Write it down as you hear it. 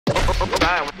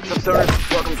Alright, what's up,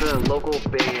 stoners? Welcome to the local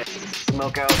band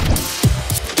Smokeout.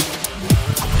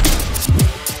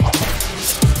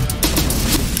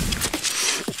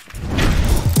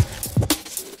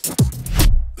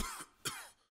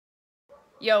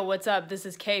 Yo, what's up? This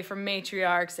is Kay from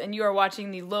Matriarchs, and you are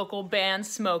watching the local band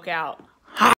Smokeout.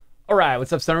 Alright,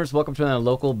 what's up, stoners? Welcome to another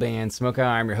local band Smokeout.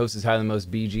 I'm your host, is Highly Most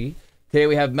BG. Today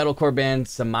we have metalcore band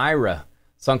Samyra.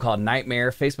 Song called Nightmare.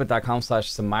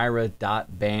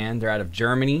 Facebook.com/Samyra.band. They're out of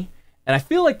Germany. And I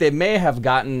feel like they may have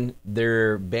gotten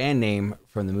their band name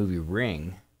from the movie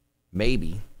Ring.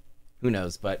 Maybe. Who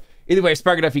knows? But either way,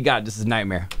 spark it up if you got it. This is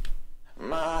Nightmare.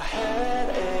 My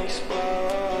head explodes.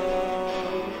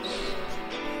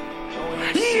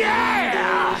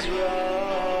 Yeah!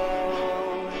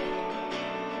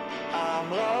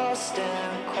 I'm lost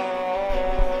and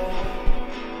cold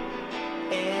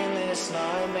in this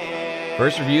nightmare.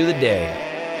 First review of the day.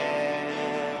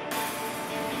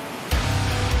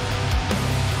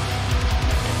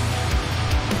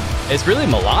 It's really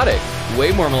melodic.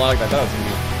 Way more melodic than I thought it was going to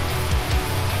be.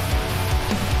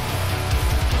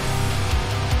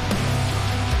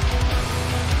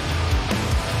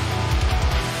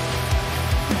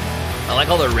 I like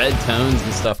all the red tones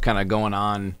and stuff kind of going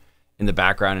on in the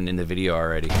background and in the video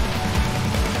already.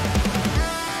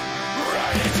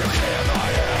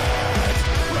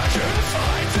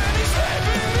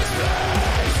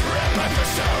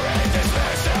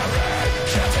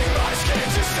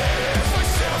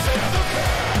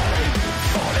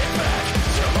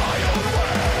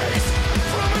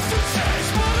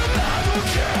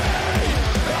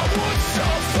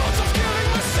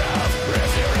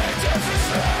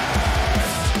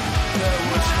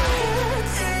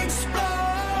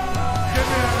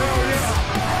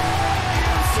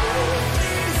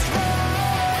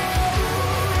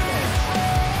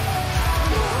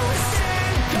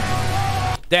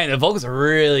 Dang, the vocals are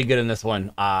really good in this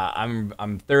one.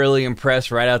 I'm thoroughly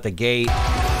impressed right out the gate.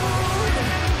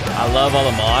 I love all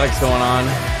the melodics going on.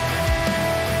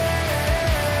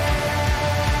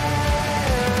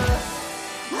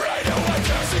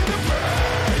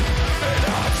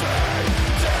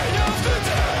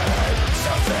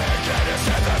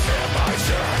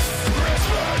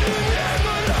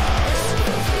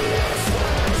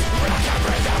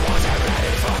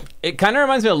 It kind of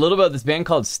reminds me a little bit of this band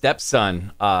called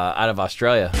Stepson out of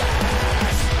Australia.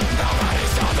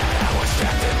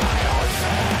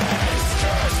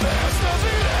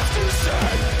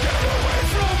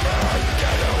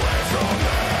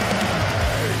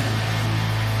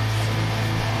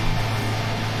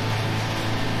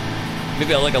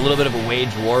 Maybe like a little bit of a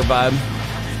wage war vibe.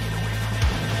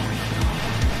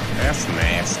 That's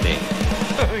nasty.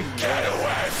 Get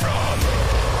away from me.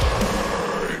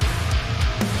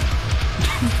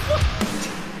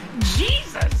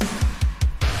 Jesus!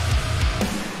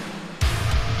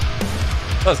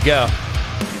 Let's go.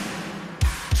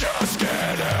 Just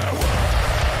get away.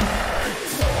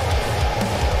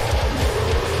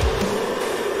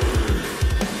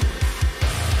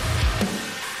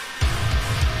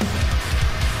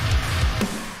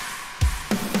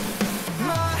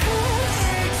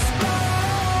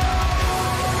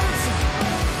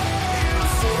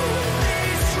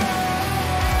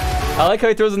 I like how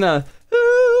he throws in the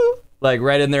ooh, like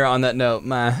right in there on that note.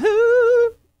 My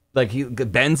ooh, like he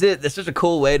bends it. That's such a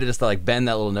cool way to just like bend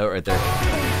that little note right there.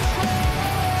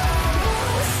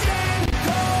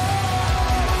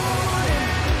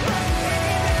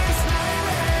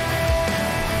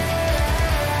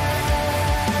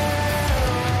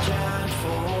 Can't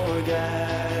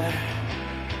forget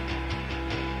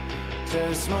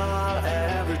to smile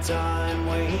every time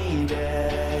we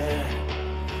did.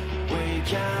 We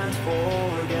can't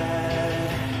forget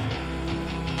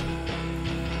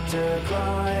to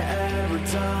cry every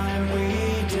time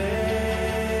we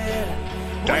did.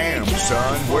 Damn,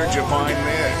 son, where'd you find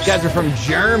this? These guys are from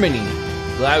Germany.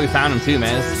 Glad we found them too,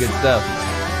 man. This is good stuff.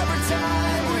 Every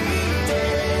time we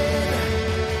did,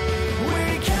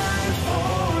 we can't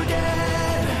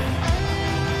forget.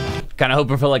 Kind of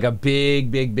hoping for like a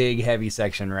big heavy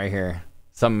section right here.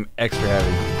 Something extra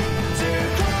heavy.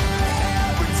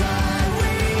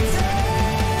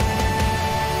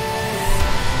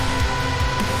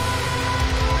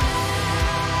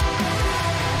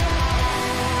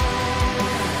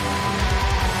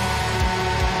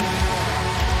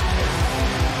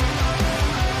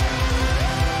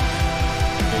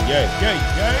 Yay.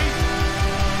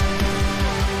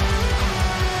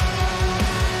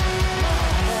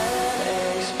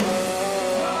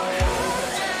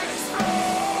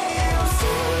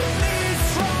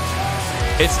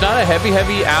 It's not a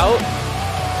heavy out.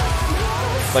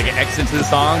 like an exit to the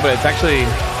song, but it's actually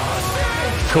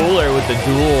cooler with the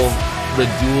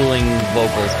dueling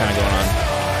vocals kind of going on.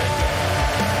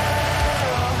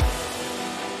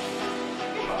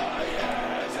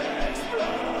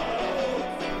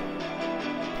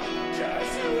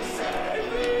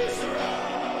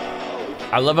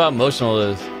 I love how emotional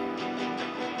it is.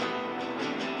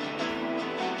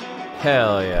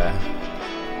 Hell yeah.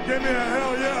 Give me a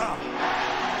hell yeah.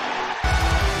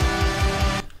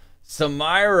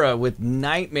 Samyra with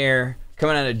Nightmare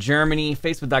coming out of Germany.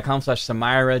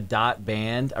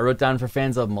 Facebook.com/Samyra.band. I wrote down for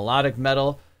fans of melodic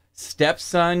metal,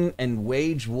 Stepson, and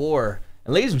Wage War.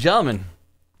 And ladies and gentlemen,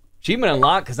 achievement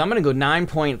unlocked, because I'm going to go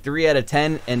 9.3 out of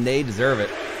 10, and they deserve it.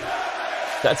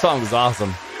 That song was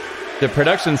awesome. The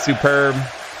production's superb.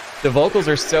 The vocals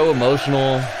are so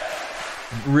emotional.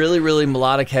 Really, really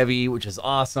melodic heavy, which is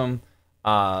awesome.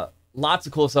 Lots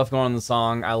of cool stuff going on in the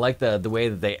song. I like the way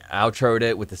that they outroed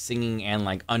it with the singing and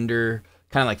like under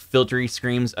kind of like filtery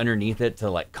screams underneath it to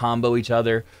like combo each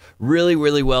other. Really,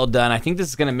 really well done. I think this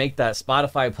is going to make that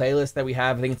Spotify playlist that we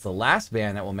have. I think it's the last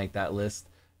band that will make that list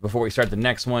before we start the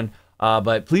next one.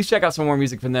 But please check out some more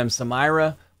music from them.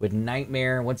 Samyra with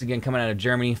Nightmare. Once again, coming out of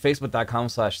Germany.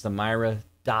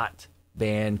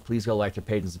 Facebook.com/Samyra.band. Please go like their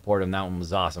page and support them. That one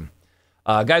was awesome.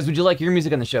 Guys, would you like your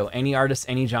music on the show? Any artist,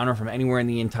 any genre from anywhere in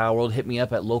the entire world, hit me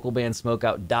up at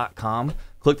localbandsmokeout.com.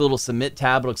 Click the little submit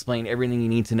tab. It'll explain everything you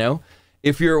need to know.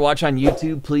 If you're watching on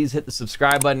YouTube, please hit the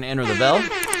subscribe button and enter the bell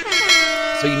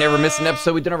so you never miss an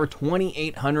episode. We've done over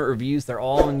 2,800 reviews. They're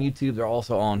all on YouTube. They're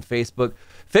also all on Facebook.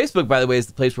 Facebook, by the way, is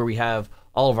the place where we have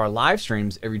all of our live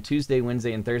streams every Tuesday,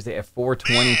 Wednesday, and Thursday at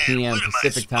 4:20 p.m.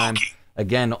 Pacific time.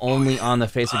 Again, only on the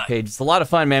Facebook page. It's a lot of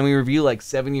fun, man. We review like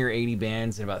 70 or 80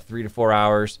 bands in about 3 to 4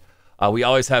 hours. We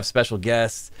always have special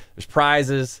guests. There's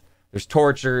prizes. There's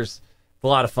tortures. It's a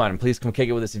lot of fun. Please come kick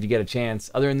it with us if you get a chance.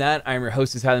 Other than that, I'm your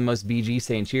host who's had the most BG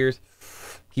saying cheers.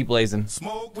 Keep blazing.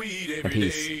 Smoke weed And every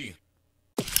peace. day.